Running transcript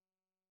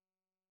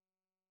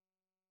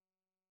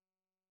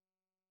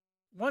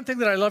One thing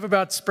that I love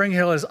about Spring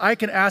Hill is I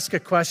can ask a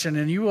question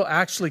and you will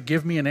actually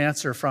give me an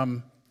answer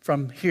from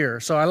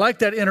here. So I like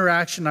that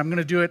interaction. I'm going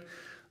to do it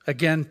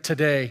again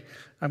today.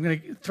 I'm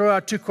going to throw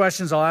out two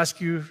questions. I'll ask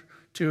you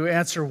to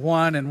answer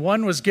one. And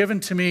one was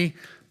given to me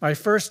my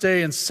first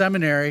day in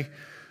seminary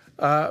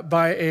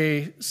by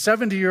a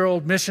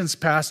 70-year-old missions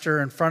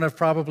pastor in front of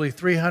probably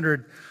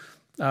 300,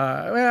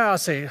 I'll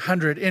say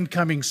 100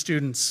 incoming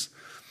students.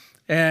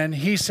 And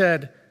he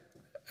said,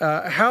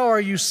 how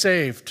are you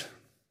saved?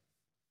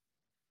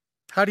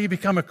 How do you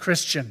become a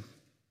Christian?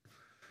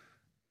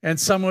 And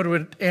someone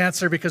would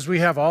answer, because we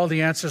have all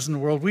the answers in the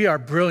world. We are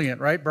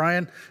brilliant, right,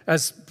 Brian?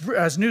 As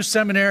new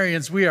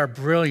seminarians, we are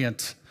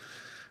brilliant.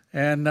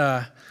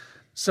 And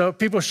so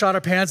people shot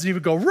up hands and he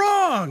would go,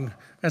 wrong!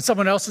 And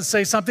someone else would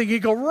say something,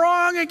 he'd go,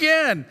 wrong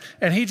again!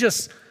 And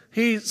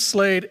he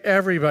slayed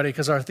everybody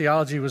because our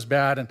theology was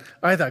bad. And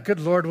I thought,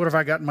 good Lord, what have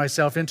I gotten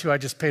myself into? I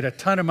just paid a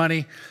ton of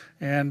money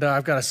and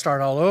I've got to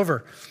start all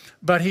over.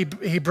 But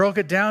he broke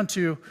it down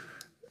to,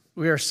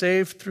 we are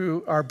saved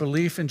through our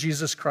belief in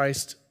Jesus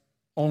Christ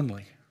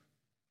only.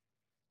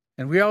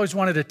 And we always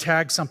wanted to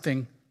tag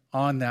something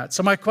on that.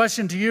 So my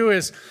question to you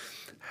is,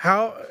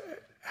 how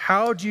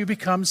do you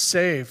become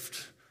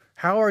saved?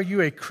 How are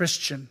you a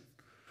Christian?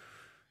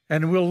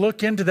 And we'll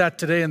look into that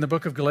today in the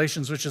book of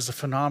Galatians, which is a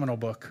phenomenal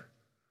book.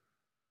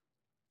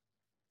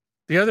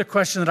 The other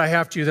question that I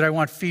have to you that I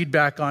want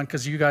feedback on,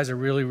 because you guys are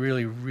really,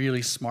 really,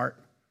 really smart.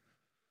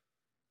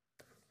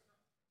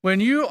 When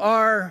you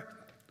are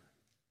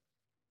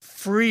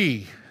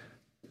free,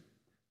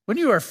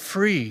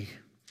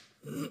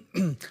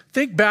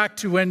 think back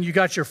to when you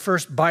got your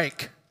first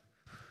bike.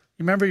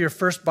 You remember your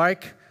first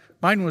bike?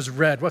 Mine was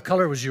red. What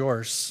color was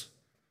yours?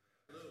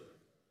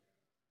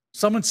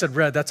 Someone said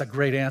red. That's a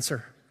great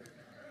answer.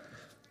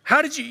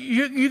 How did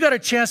you got a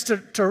chance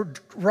to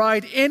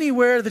ride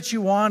anywhere that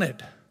you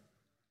wanted,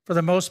 for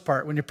the most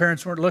part, when your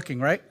parents weren't looking,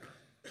 right?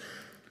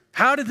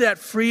 How did that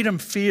freedom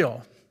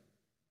feel?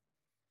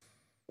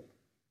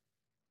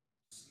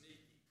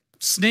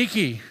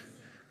 Sneaky.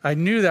 I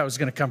knew that was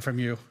going to come from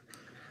you.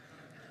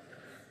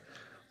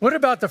 What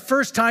about the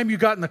first time you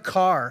got in the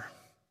car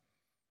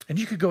and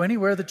you could go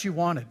anywhere that you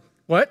wanted?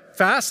 What?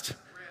 Fast?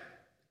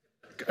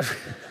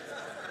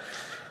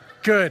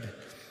 Good.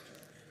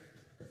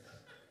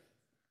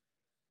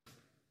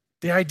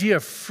 The idea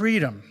of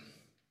freedom.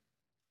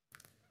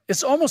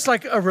 It's almost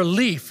like a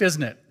relief,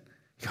 isn't it?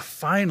 You go,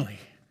 finally.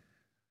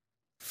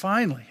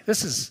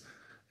 It's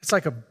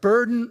like a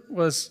burden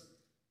was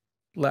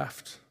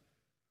left.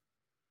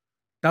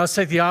 Now let's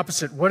take the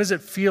opposite. What does it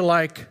feel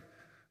like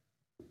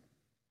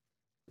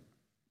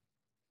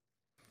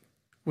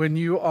when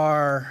you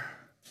are,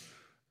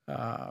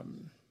 I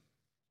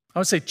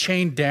would say,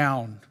 chained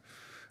down,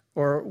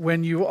 or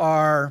when you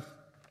are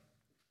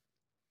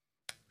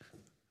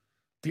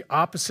the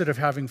opposite of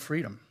having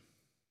freedom,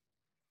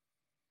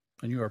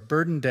 and you are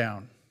burdened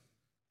down?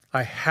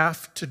 I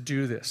have to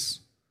do this.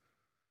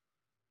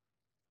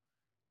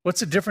 What's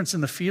the difference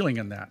in the feeling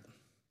in that?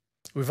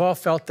 We've all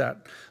felt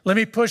that. Let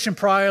me push and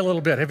pry a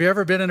little bit. Have you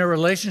ever been in a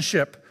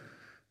relationship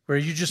where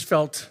you just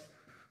felt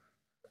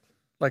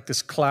like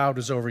this cloud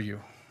was over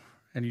you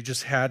and you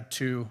just had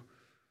to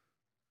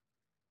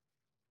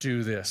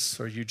do this,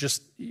 or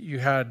you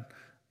had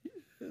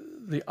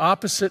the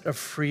opposite of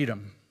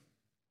freedom?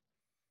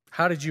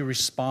 How did you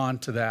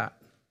respond to that?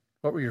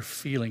 What were your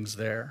feelings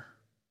there?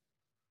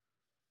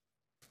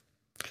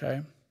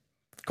 Okay.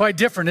 Quite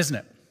different, isn't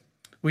it?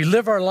 We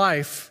live our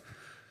life,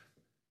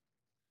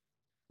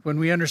 when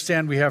we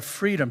understand we have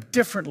freedom,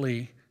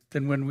 differently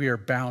than when we are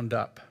bound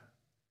up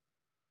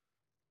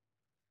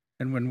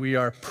and when we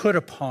are put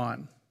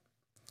upon.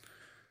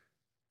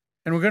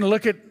 And we're going to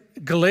look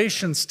at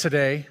Galatians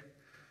today,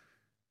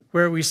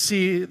 where we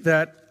see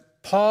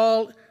that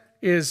Paul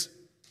is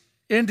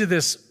into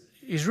this,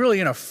 he's really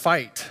in a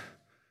fight.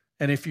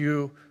 And if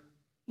you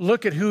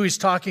look at who he's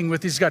talking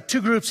with, he's got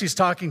two groups he's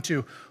talking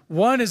to.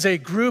 One is a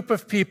group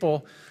of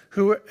people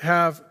who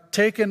have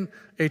taken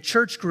a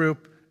church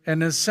group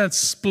and in a sense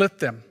split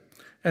them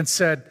and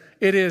said,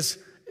 it is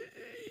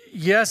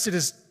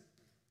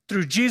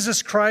through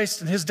Jesus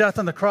Christ and his death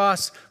on the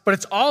cross, but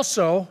it's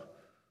also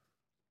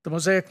the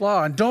Mosaic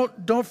law. And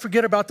don't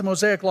forget about the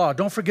Mosaic law.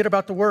 Don't forget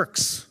about the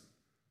works.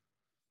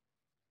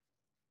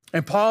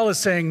 And Paul is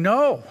saying,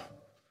 no,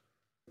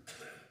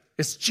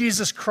 it's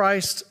Jesus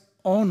Christ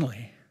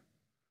only.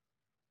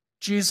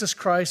 Jesus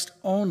Christ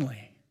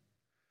only.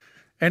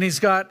 And he's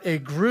got a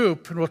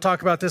group, and we'll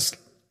talk about this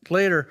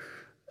later.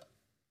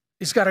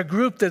 He's got a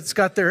group that's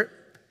got their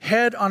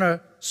head on a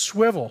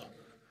swivel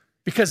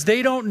because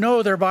they don't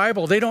know their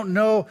Bible. They don't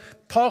know.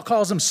 Paul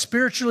calls them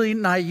spiritually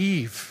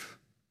naive.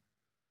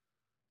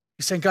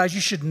 He's saying, guys,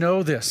 you should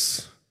know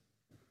this.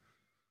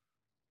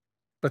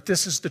 But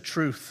this is the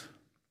truth.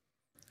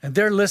 And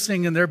they're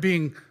listening and they're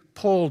being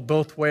pulled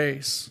both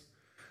ways.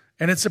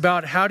 And it's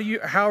about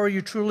how are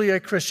you truly a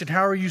Christian?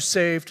 How are you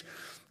saved?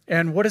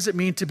 And what does it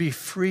mean to be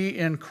free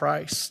in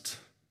Christ?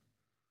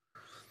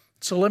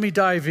 So let me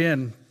dive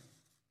in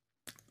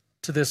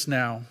to this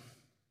now.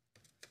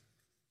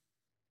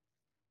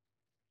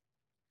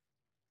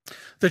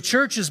 The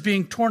church is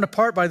being torn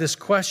apart by this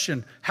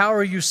question, how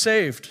are you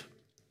saved?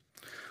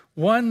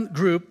 One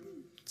group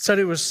said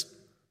it was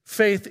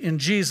faith in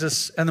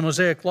Jesus and the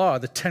Mosaic Law,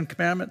 the 10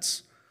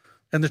 Commandments,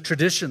 and the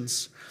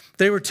traditions.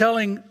 They were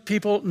telling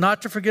people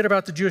not to forget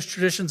about the Jewish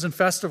traditions and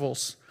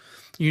festivals.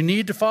 You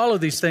need to follow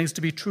these things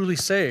to be truly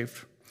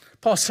saved.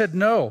 Paul said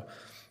no.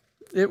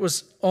 It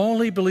was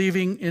only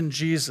believing in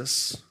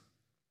Jesus.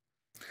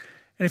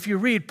 And if you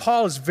read,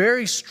 Paul is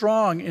very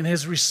strong in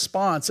his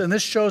response, and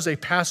this shows a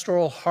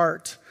pastoral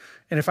heart.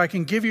 And if I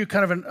can give you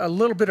kind of a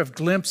little bit of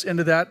glimpse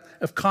into that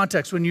of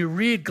context, when you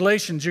read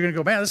Galatians, you're going to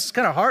go, man, this is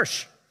kind of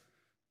harsh.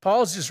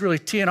 Paul's just really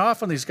teeing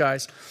off on these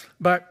guys.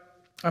 But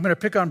I'm going to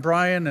pick on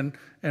Brian,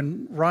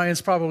 and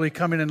Ryan's probably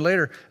coming in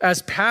later.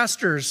 As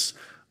pastors,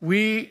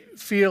 we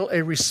feel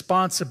a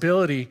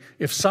responsibility.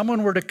 If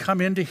someone were to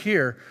come into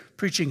here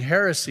preaching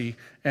heresy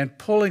and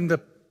pulling the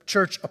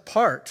church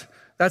apart,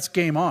 that's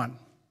game on.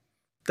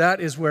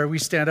 That is where we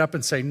stand up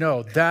and say,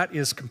 no, that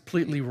is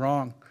completely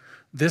wrong.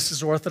 This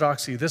is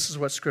orthodoxy. This is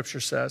what Scripture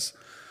says.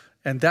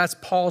 And that's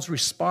Paul's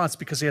response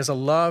because he has a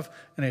love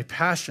and a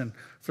passion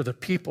for the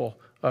people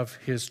of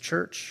his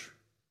church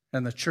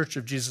and the church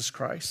of Jesus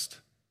Christ.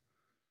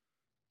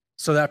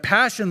 So that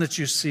passion that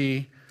you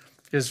see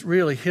is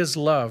really his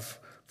love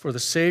for the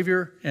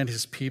Savior and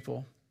his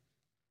people.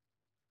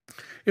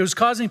 It was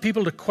causing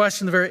people to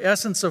question the very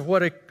essence of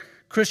what a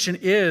Christian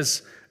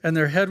is, and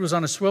their head was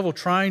on a swivel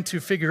trying to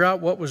figure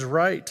out what was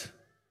right.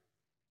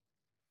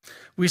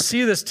 We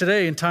see this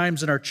today in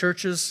times in our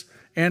churches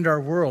and our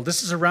world.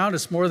 This is around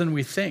us more than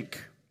we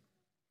think.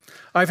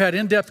 I've had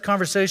in-depth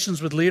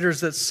conversations with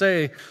leaders that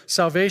say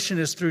salvation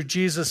is through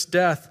Jesus'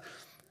 death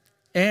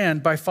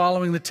and by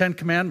following the 10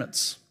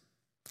 Commandments.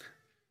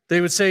 They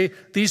would say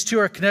these two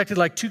are connected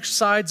like two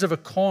sides of a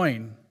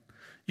coin.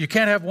 You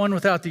can't have one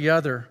without the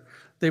other.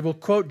 They will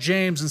quote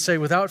James and say,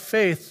 without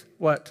faith,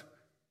 what?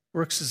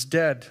 Works is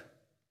dead.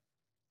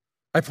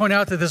 I point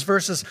out that this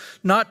verse is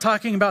not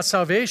talking about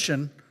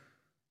salvation,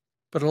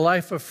 but a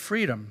life of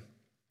freedom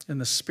in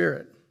the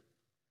Spirit.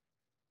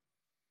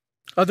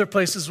 Other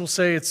places will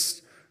say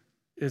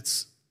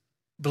it's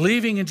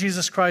believing in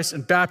Jesus Christ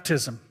and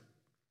baptism.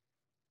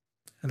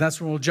 And that's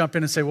when we'll jump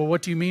in and say, well,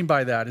 what do you mean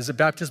by that? Is it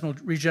baptismal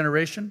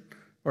regeneration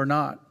or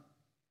not?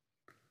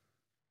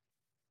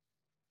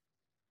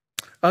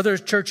 Other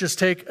churches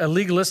take a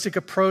legalistic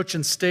approach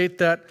and state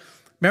that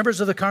members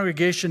of the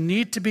congregation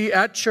need to be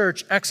at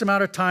church X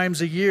amount of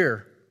times a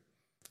year.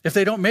 If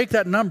they don't make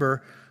that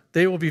number,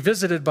 they will be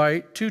visited by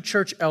 2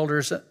 church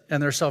elders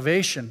and their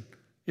salvation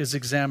is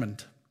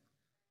examined.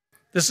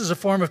 This is a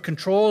form of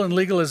control and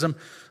legalism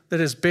that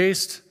is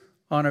based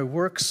on a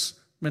works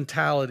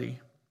mentality.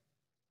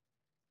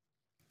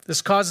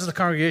 This causes the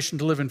congregation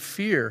to live in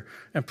fear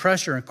and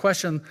pressure and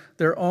question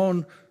their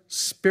own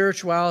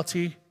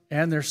spirituality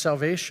and their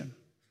salvation.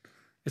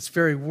 It's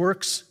very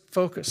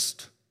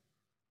works-focused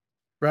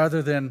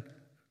rather than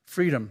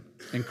freedom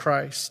in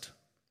Christ.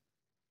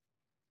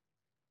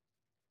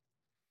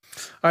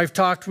 I've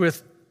talked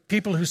with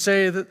people who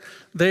say that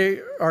they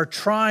are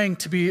trying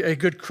to be a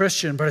good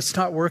Christian, but it's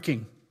not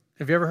working.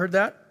 Have you ever heard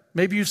that?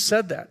 Maybe you've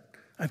said that.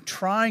 I'm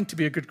trying to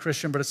be a good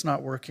Christian, but it's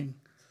not working.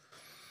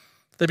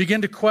 They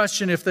begin to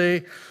question if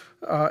they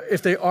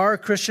are a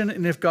Christian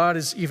and if God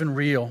is even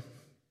real.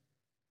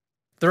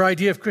 Their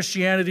idea of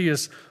Christianity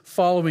is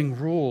following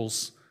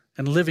rules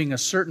and living a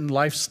certain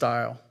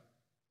lifestyle.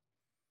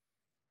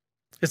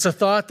 It's a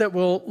thought that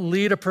will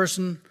lead a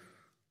person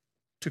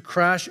to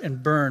crash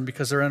and burn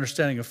because their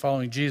understanding of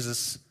following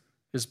Jesus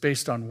is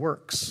based on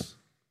works.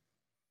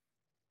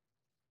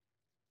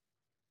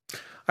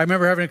 I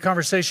remember having a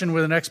conversation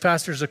with an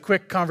ex-pastor. It's a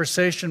quick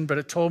conversation, but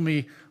it told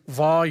me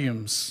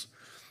volumes.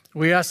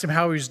 We asked him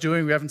how he was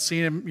doing. We haven't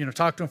seen him,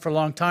 talked to him for a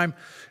long time.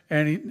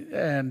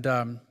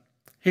 And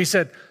he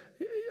said,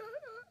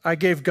 I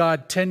gave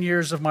God 10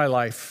 years of my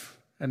life,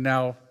 and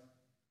now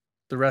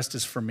the rest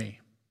is for me.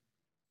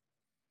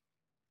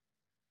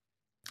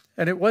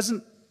 And it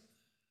wasn't,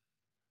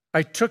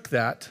 I took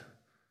that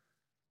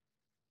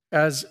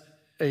as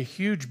a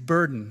huge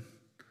burden.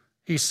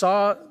 He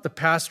saw the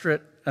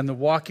pastorate and the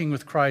walking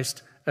with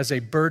Christ as a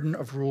burden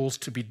of rules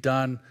to be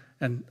done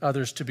and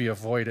others to be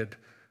avoided,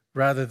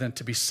 rather than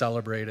to be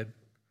celebrated.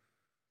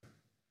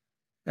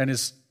 And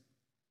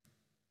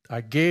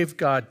I gave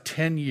God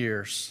 10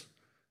 years,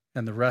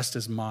 and the rest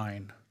is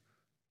mine.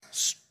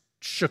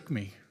 Shook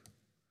me.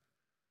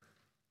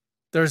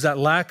 There's that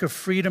lack of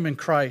freedom in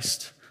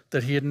Christ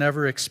that he had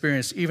never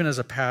experienced, even as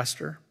a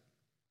pastor.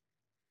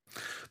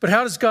 But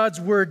how does God's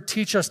word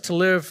teach us to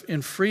live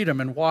in freedom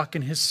and walk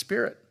in his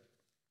Spirit?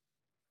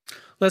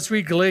 Let's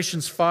read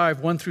Galatians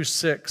 5, 1 through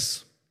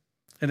 6.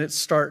 And it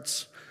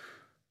starts,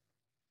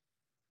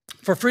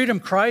 for freedom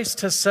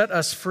Christ has set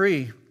us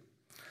free.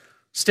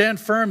 Stand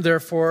firm,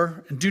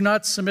 therefore, and do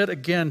not submit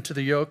again to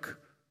the yoke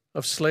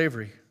of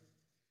slavery.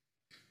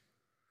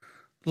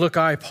 Look,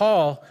 I,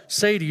 Paul,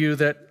 say to you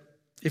that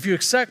if you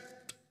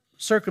accept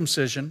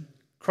circumcision,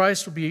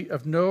 Christ will be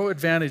of no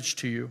advantage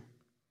to you.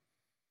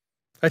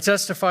 I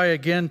testify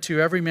again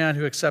to every man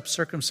who accepts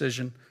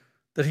circumcision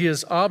that he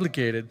is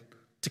obligated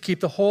to keep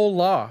the whole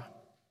law.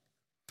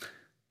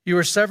 You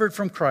are severed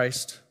from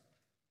Christ,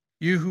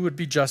 you who would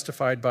be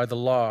justified by the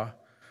law.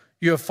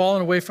 You have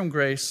fallen away from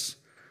grace,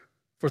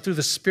 for through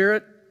the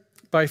Spirit,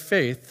 by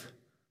faith,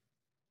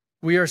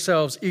 we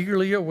ourselves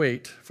eagerly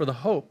await for the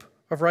hope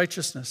of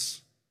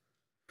righteousness.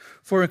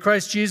 For in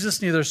Christ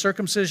Jesus, neither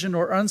circumcision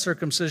nor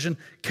uncircumcision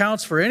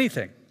counts for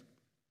anything,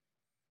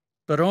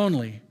 but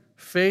only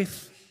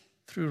faith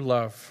through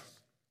love.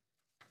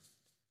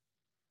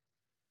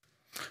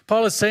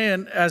 Paul is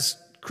saying, as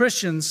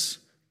Christians,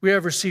 we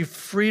have received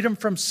freedom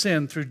from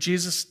sin through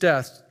Jesus'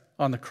 death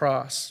on the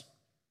cross.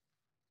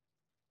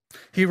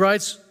 He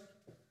writes,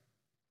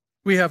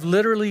 we have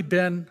literally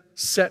been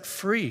set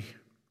free.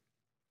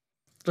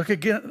 Look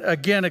again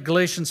at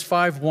Galatians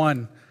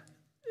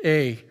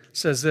 5:1a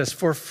says this,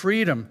 for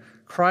freedom,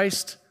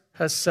 Christ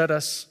has set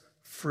us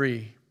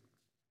free.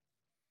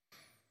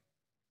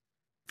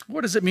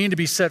 What does it mean to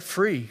be set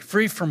free?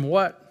 Free from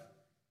what?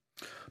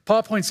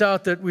 Paul points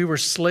out that we were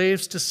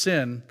slaves to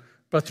sin,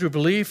 but through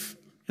belief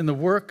in the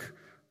work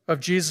of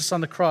Jesus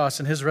on the cross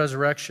and his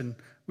resurrection,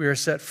 we are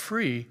set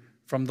free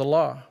from the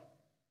law.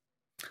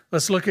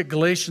 Let's look at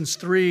Galatians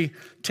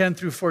 3:10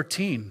 through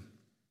 14.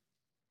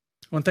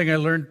 One thing I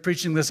learned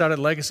preaching this out at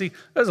Legacy,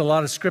 there's a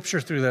lot of scripture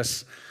through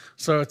this.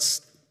 So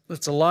it's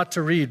a lot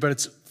to read, but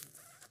it's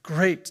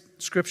great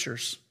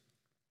scriptures.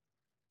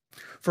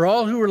 For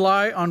all who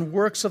rely on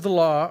works of the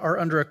law are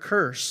under a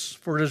curse,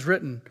 for it is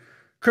written,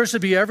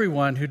 cursed be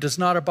everyone who does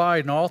not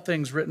abide in all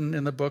things written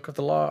in the book of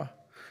the law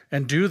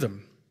and do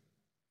them.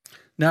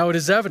 Now it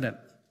is evident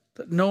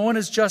that no one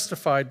is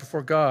justified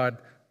before God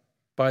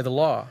by the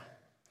law.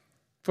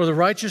 For the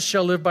righteous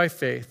shall live by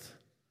faith.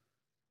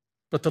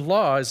 But the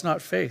law is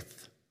not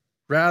faith.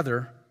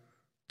 Rather,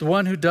 the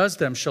one who does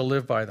them shall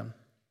live by them.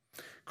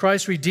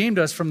 Christ redeemed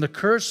us from the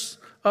curse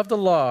of the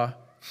law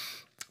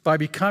by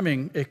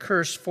becoming a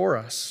curse for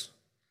us.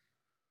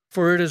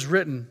 For it is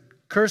written,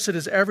 cursed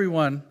is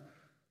everyone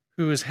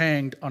who is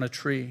hanged on a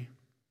tree.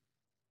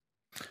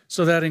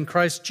 So that in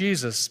Christ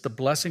Jesus, the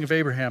blessing of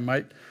Abraham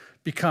might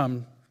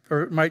come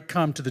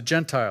to the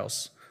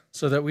Gentiles,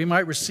 so that we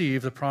might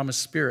receive the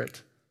promised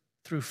Spirit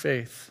through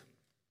faith.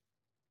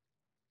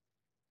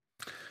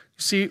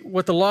 You see,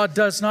 what the law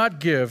does not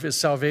give is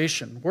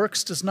salvation.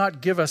 Works does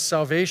not give us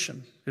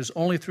salvation. It is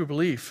only through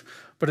belief.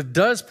 But it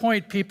does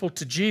point people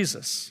to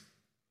Jesus.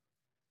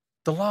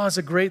 The law is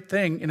a great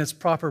thing in its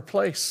proper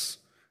place.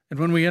 And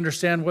when we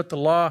understand what the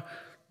law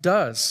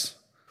does,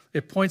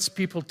 it points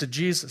people to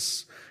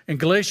Jesus. In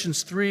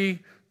Galatians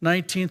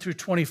 3:19 through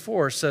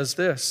 24 says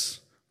this,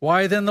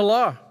 why then the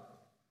law?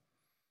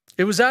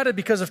 It was added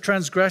because of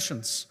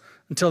transgressions,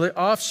 until the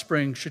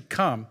offspring should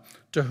come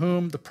to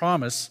whom the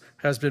promise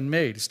has been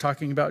made. He's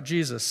talking about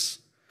Jesus.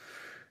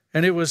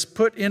 And it was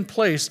put in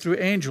place through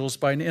angels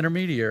by an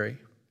intermediary.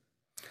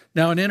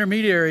 Now, an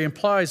intermediary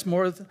implies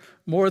more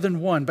than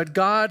one, but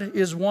God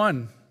is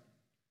one.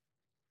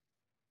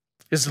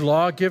 Is the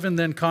law given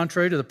then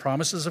contrary to the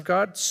promises of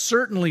God?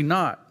 Certainly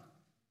not.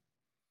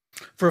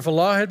 For if a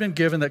law had been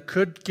given that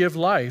could give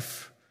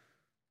life,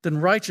 then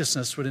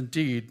righteousness would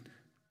indeed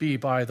be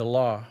by the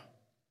law.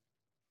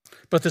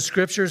 But the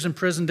Scriptures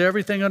imprisoned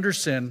everything under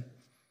sin,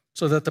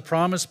 so that the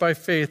promise by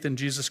faith in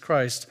Jesus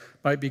Christ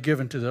might be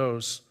given to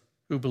those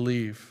who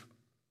believe.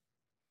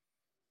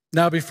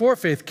 Now, before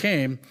faith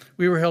came,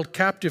 we were held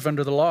captive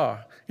under the law,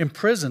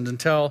 imprisoned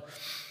until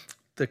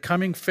the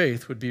coming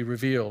faith would be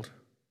revealed.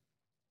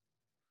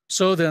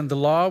 So then, the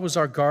law was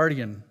our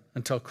guardian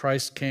until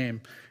Christ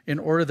came, in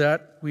order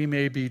that we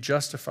may be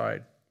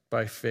justified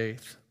by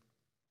faith.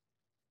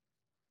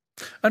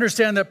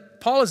 Understand that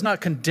Paul is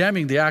not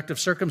condemning the act of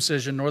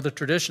circumcision nor the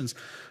traditions,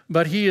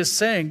 but he is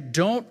saying,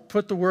 don't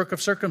put the work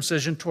of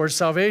circumcision towards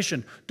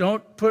salvation.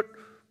 Don't put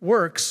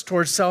works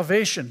towards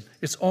salvation.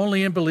 It's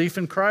only in belief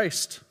in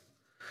Christ.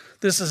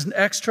 This is an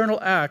external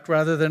act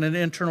rather than an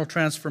internal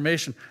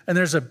transformation. And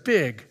there's a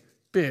big,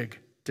 big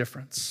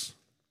difference.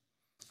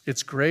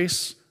 It's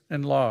grace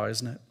and law,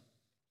 isn't it?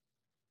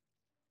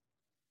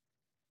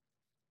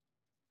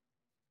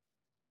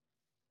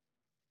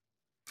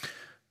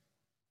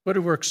 What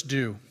do works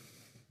do?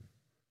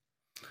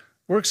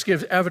 Works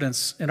give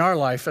evidence in our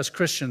life as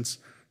Christians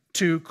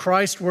to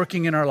Christ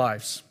working in our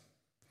lives.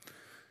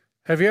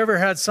 Have you ever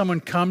had someone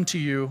come to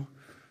you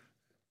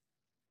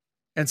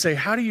and say,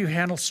 how do you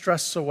handle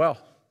stress so well?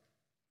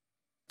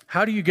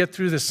 How do you get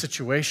through this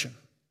situation?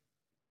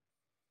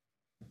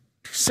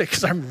 You say,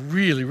 because I'm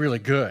really, really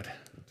good.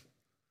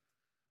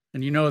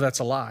 And you know that's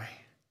a lie.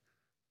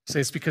 You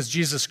say, it's because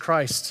Jesus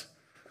Christ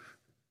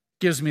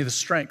gives me the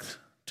strength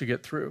to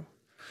get through.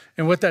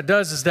 And what that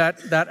does is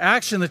that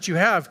action that you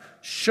have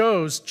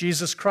shows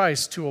Jesus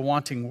Christ to a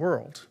wanting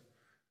world.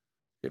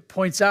 It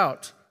points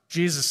out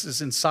Jesus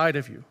is inside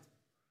of you.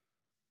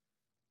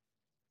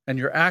 And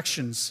your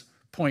actions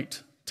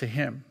point to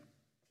him.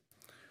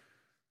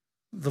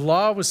 The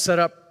law was set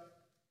up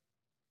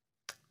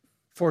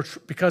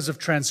because of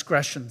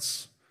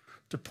transgressions,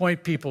 to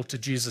point people to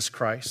Jesus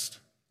Christ.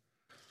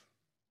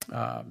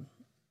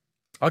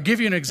 I'll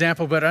give you an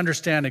example, but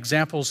understand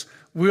examples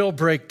will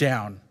break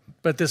down.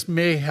 but this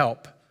may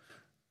help.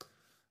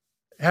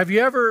 Have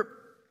you ever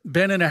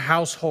been in a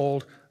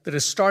household that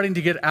is starting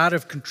to get out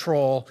of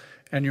control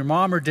and your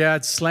mom or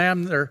dad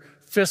slam their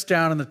fist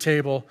down on the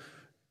table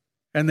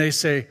and they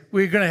say,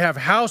 we're going to have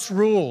house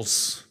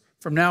rules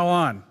from now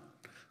on.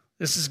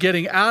 This is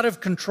getting out of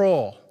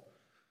control.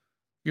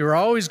 You're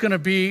always going to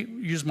be,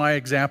 use my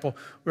example,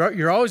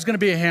 you're always going to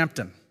be a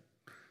Hampton.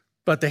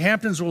 But the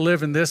Hamptons will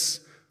live in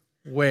this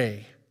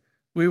way.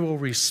 We will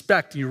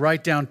respect. You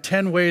write down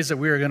 10 ways that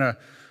we are going to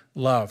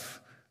love.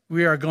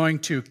 We are going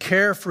to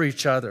care for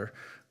each other.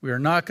 We are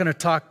not going to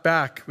talk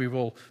back. We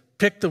will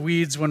pick the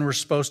weeds when we're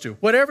supposed to.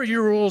 Whatever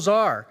your rules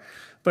are.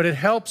 But it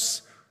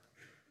helps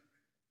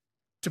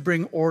to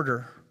bring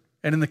order.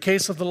 And in the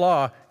case of the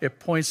law, it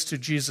points to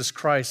Jesus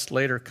Christ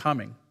later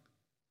coming.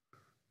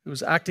 It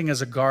was acting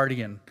as a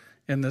guardian.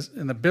 In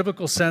the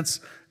biblical sense,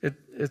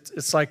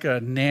 it's like a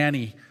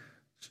nanny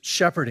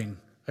shepherding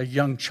a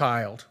young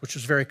child, which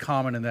was very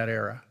common in that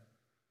era.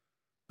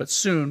 But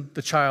soon,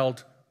 the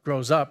child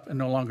grows up and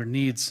no longer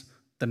needs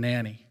the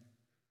nanny.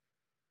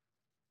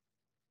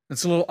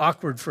 It's a little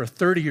awkward for a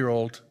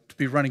 30-year-old to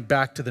be running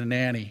back to the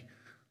nanny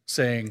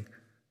saying,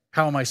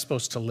 how am I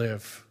supposed to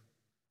live?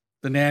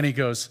 The nanny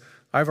goes,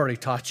 I've already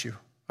taught you.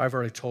 I've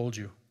already told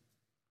you.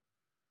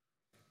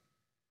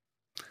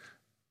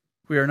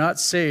 We are not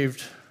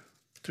saved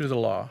through the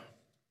law.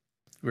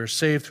 We are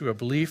saved through a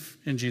belief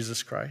in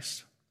Jesus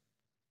Christ.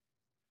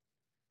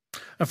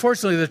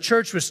 Unfortunately, the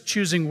church was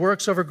choosing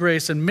works over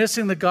grace and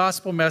missing the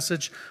gospel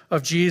message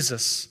of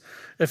Jesus.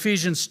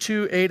 Ephesians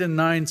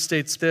 2:8-9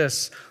 states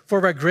this,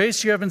 for by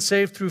grace you have been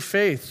saved through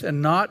faith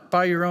and not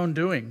by your own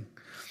doing.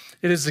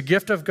 It is the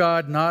gift of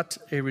God, not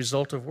a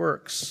result of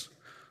works,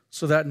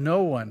 so that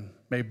no one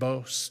may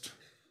boast.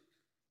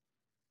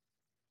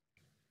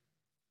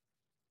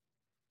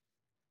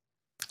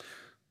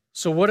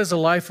 So what does a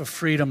life of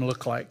freedom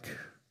look like?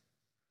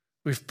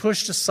 We've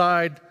pushed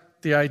aside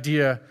the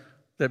idea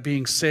that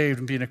being saved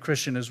and being a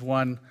Christian is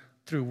won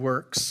through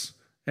works,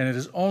 and it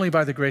is only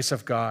by the grace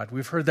of God.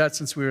 We've heard that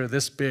since we were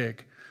this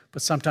big,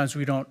 but sometimes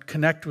we don't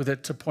connect with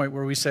it to a point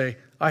where we say,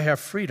 I have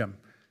freedom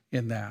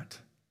in that.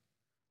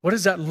 What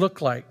does that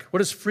look like? What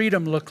does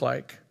freedom look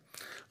like?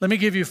 Let me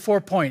give you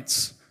 4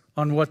 points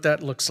on what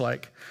that looks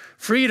like.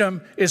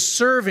 Freedom is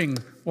serving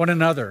one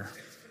another.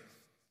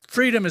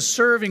 Freedom is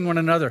serving one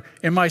another.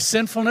 In my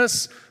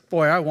sinfulness,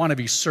 boy, I want to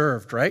be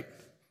served, right?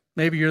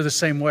 Maybe you're the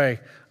same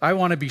way. I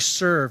want to be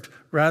served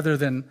rather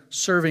than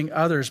serving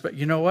others. But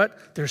you know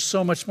what? There's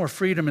so much more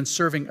freedom in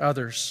serving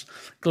others.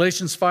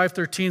 Galatians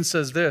 5:13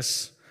 says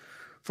this,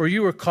 for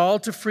you were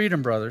called to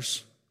freedom,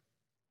 brothers.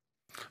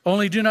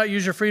 Only do not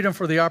use your freedom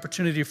for the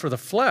opportunity for the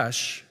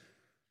flesh,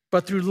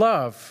 but through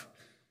love,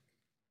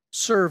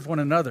 serve one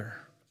another.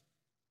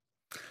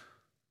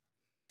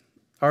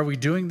 Are we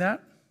doing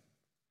that?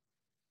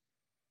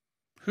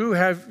 Who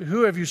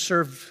have you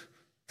served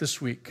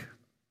this week?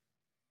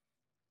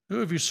 Who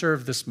have you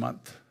served this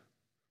month?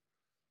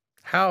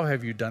 How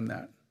have you done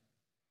that?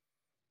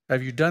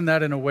 Have you done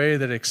that in a way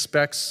that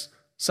expects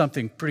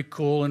something pretty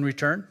cool in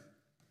return?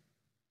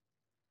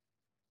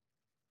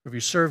 Have you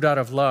served out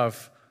of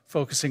love,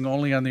 focusing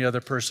only on the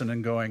other person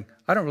and going,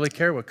 I don't really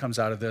care what comes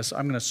out of this.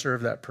 I'm going to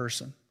serve that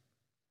person.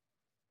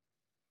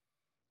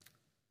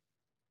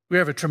 We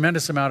have a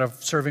tremendous amount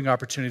of serving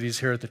opportunities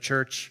here at the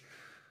church.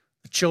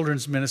 The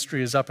children's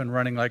ministry is up and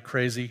running like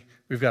crazy.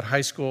 We've got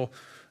high school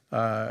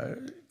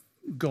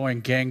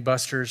going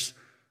gangbusters.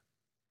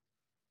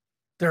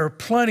 There are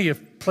plenty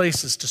of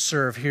places to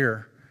serve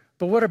here.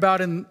 But what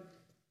about in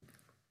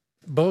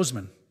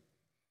Bozeman?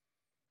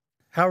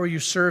 How are you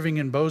serving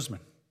in Bozeman?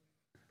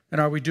 And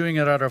are we doing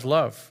it out of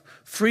love?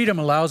 Freedom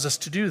allows us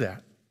to do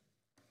that.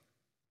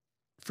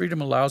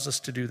 Freedom allows us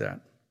to do that.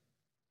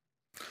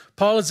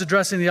 Paul is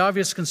addressing the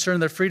obvious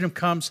concern that freedom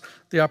comes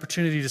the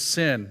opportunity to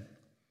sin.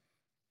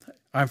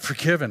 I'm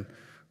forgiven.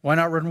 Why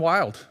not run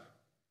wild?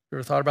 You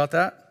ever thought about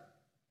that?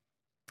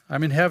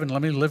 I'm in heaven.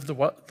 Let me live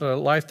the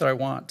life that I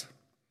want.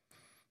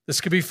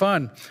 This could be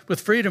fun. With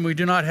freedom, we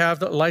do not have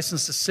the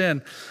license to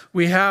sin.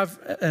 We have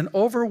an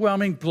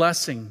overwhelming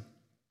blessing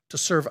to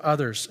serve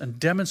others and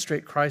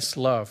demonstrate Christ's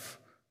love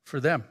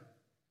for them.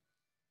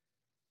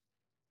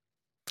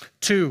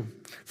 2,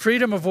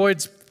 freedom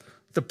avoids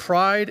the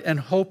pride and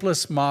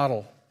hopeless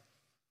model.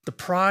 The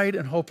pride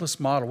and hopeless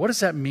model. What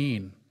does that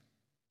mean?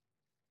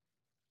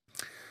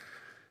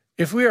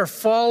 If we are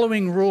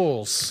following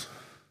rules,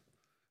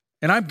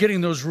 and I'm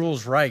getting those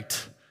rules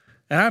right,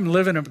 and I'm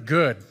living them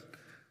good,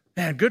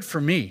 man, good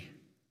for me.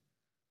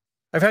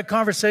 I've had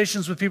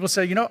conversations with people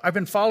say, I've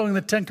been following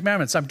the 10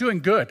 Commandments. I'm doing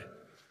good,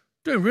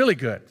 doing really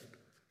good.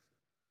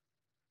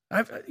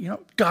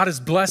 God is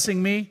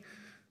blessing me.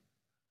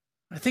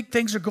 I think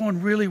things are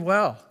going really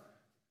well.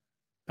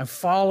 I'm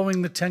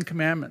following the 10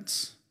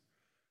 Commandments.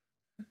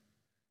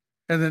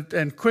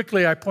 And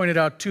quickly I pointed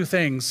out 2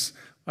 things.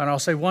 And I'll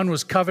say one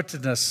was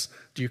covetousness.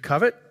 Do you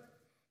covet?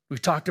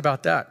 We've talked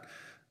about that.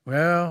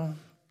 Well,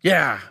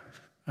 yeah,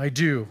 I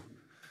do.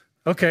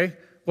 Okay,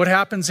 what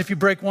happens if you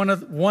break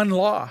one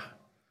law?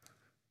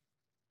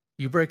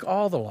 You break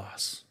all the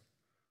laws.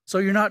 So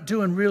you're not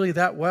doing really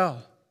that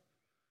well.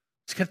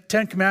 The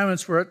 10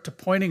 Commandments were to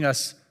pointing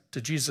us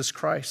to Jesus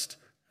Christ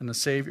and the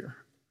Savior.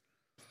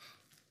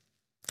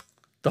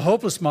 The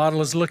hopeless model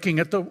is looking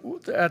at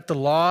the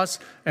laws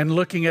and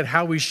looking at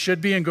how we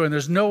should be and going,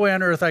 there's no way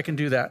on earth I can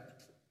do that.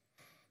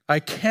 I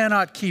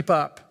cannot keep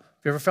up.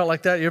 Have you ever felt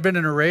like that? You ever been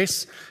in a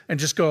race and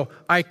just go,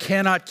 I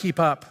cannot keep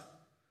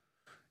up?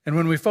 And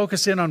when we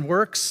focus in on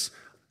works,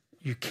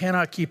 you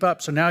cannot keep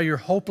up. So now you're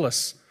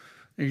hopeless.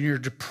 You're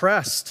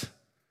depressed.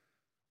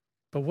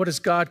 But what does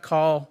God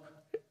call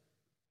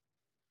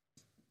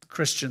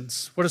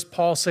Christians? What does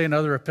Paul say in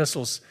other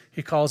epistles?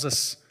 He calls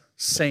us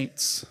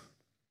saints.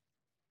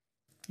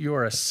 You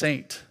are a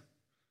saint,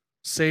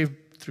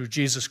 saved through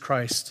Jesus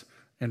Christ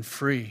and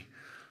free.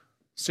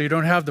 So you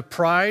don't have the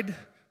pride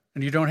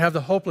and you don't have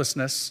the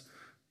hopelessness.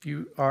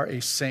 You are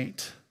a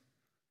saint,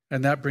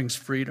 and that brings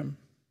freedom.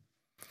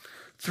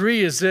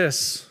 3 is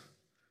this: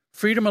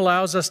 freedom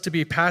allows us to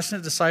be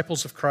passionate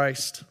disciples of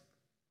Christ.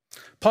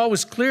 Paul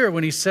was clear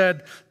when he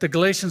said the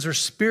Galatians are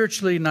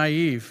spiritually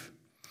naive.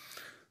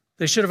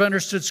 They should have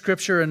understood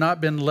Scripture and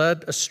not been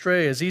led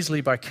astray as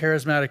easily by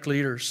charismatic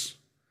leaders.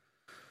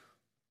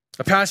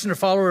 A passionate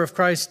follower of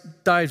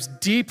Christ dives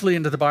deeply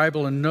into the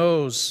Bible and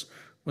knows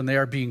when they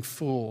are being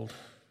fooled.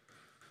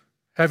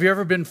 Have you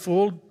ever been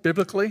fooled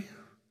biblically?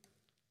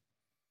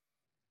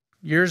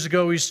 Years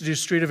ago, we used to do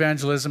street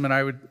evangelism,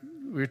 and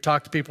we would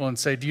talk to people and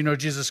say, do you know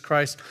Jesus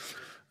Christ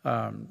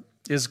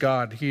is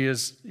God?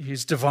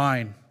 He's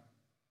divine.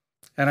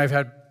 And I've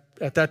had,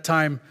 at that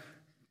time,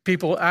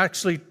 people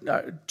actually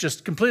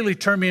just completely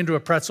turn me into a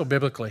pretzel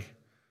biblically.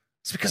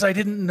 It's because I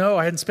didn't know.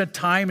 I hadn't spent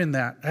time in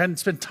that. I hadn't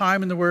spent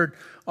time in the Word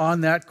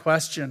on that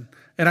question.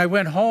 And I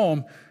went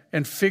home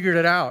and figured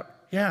it out.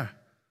 Yeah,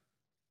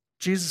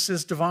 Jesus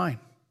is divine.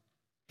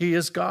 He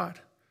is God.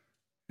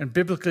 And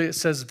biblically it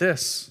says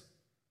this.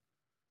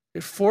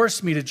 It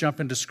forced me to jump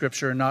into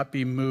Scripture and not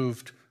be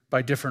moved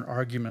by different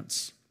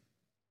arguments.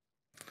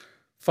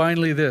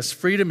 Finally, this: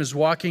 freedom is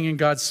walking in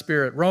God's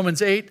Spirit.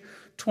 Romans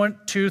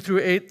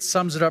 8:2-8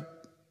 sums it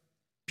up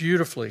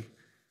beautifully.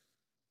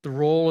 The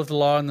role of the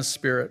law and the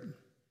Spirit.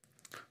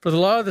 For the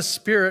law of the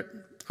Spirit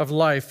of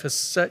life has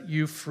set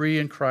you free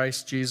in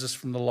Christ Jesus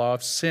from the law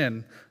of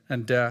sin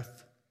and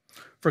death.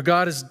 For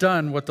God has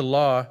done what the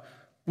law,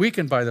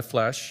 weakened by the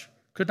flesh,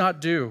 could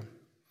not do,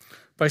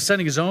 by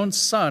sending his own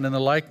Son in the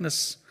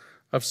likeness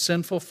of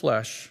sinful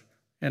flesh,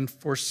 and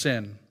for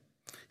sin.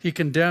 He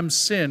condemned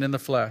sin in the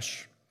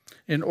flesh,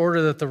 in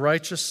order that the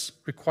righteous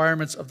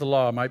requirements of the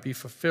law might be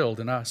fulfilled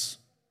in us,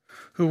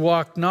 who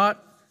walk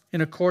not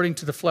in according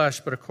to the flesh,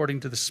 but according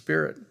to the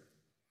Spirit.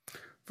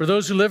 For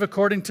those who live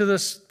according to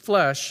this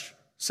flesh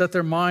set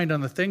their mind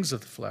on the things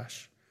of the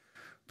flesh,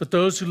 but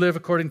those who live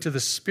according to the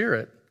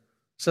Spirit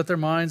set their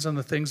minds on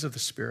the things of the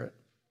Spirit.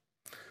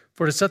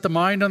 For to set the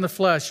mind on the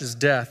flesh is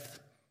death,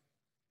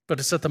 but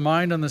to set the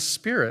mind on the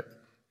Spirit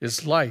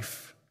is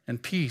life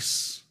and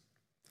peace.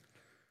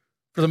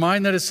 For the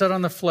mind that is set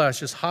on the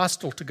flesh is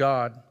hostile to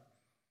God,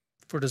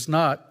 for it does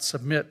not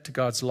submit to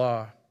God's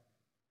law.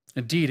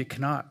 Indeed, it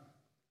cannot.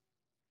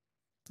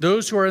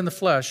 Those who are in the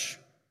flesh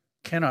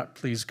cannot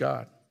please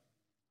God.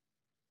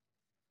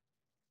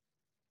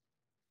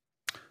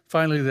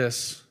 Finally,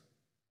 this.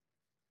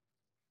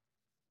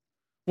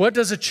 What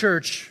does a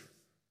church,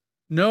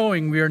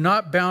 knowing we are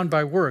not bound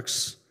by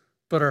works,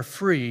 but are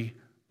free,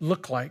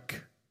 look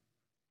like?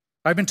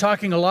 I've been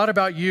talking a lot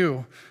about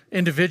you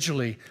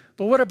individually,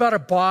 but what about a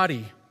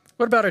body?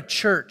 What about a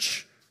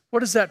church? What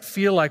does that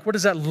feel like? What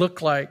does that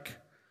look like?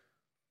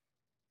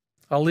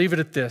 I'll leave it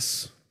at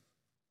this.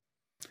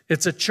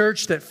 It's a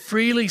church that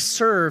freely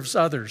serves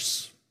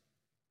others.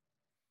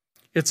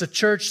 It's a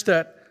church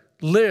that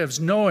lives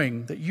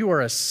knowing that you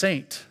are a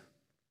saint.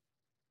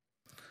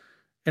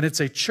 And it's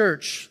a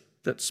church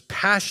that's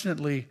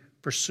passionately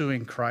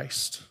pursuing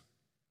Christ.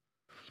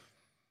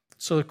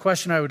 So the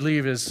question I would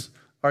leave is,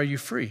 are you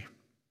free?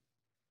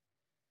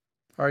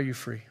 Are you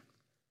free?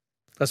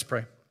 Let's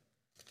pray.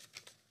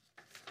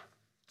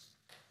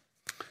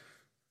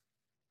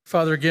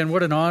 Father, again,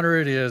 what an honor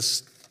it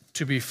is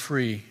to be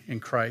free in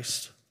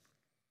Christ.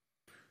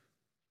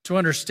 To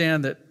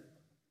understand that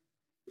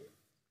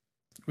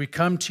we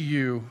come to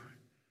you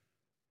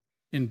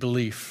in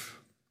belief.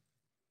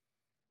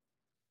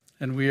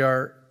 And we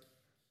are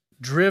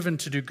driven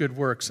to do good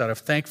works out of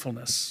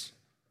thankfulness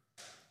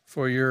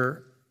for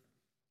your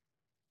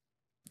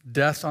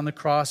death on the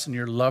cross and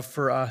your love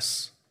for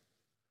us.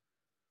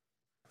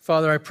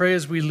 Father, I pray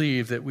as we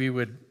leave that we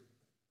would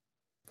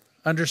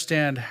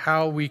understand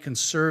how we can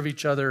serve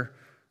each other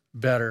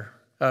better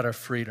out of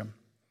freedom.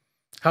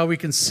 How we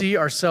can see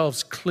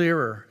ourselves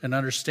clearer in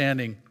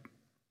understanding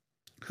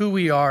who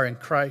we are in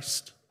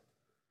Christ.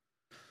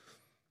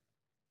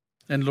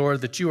 And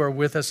Lord, that you are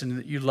with us and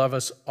that you love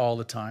us all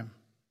the time.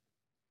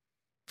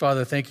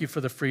 Father, thank you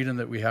for the freedom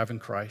that we have in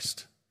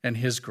Christ and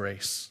his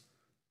grace.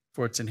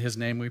 For it's in his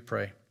name we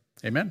pray.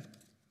 Amen.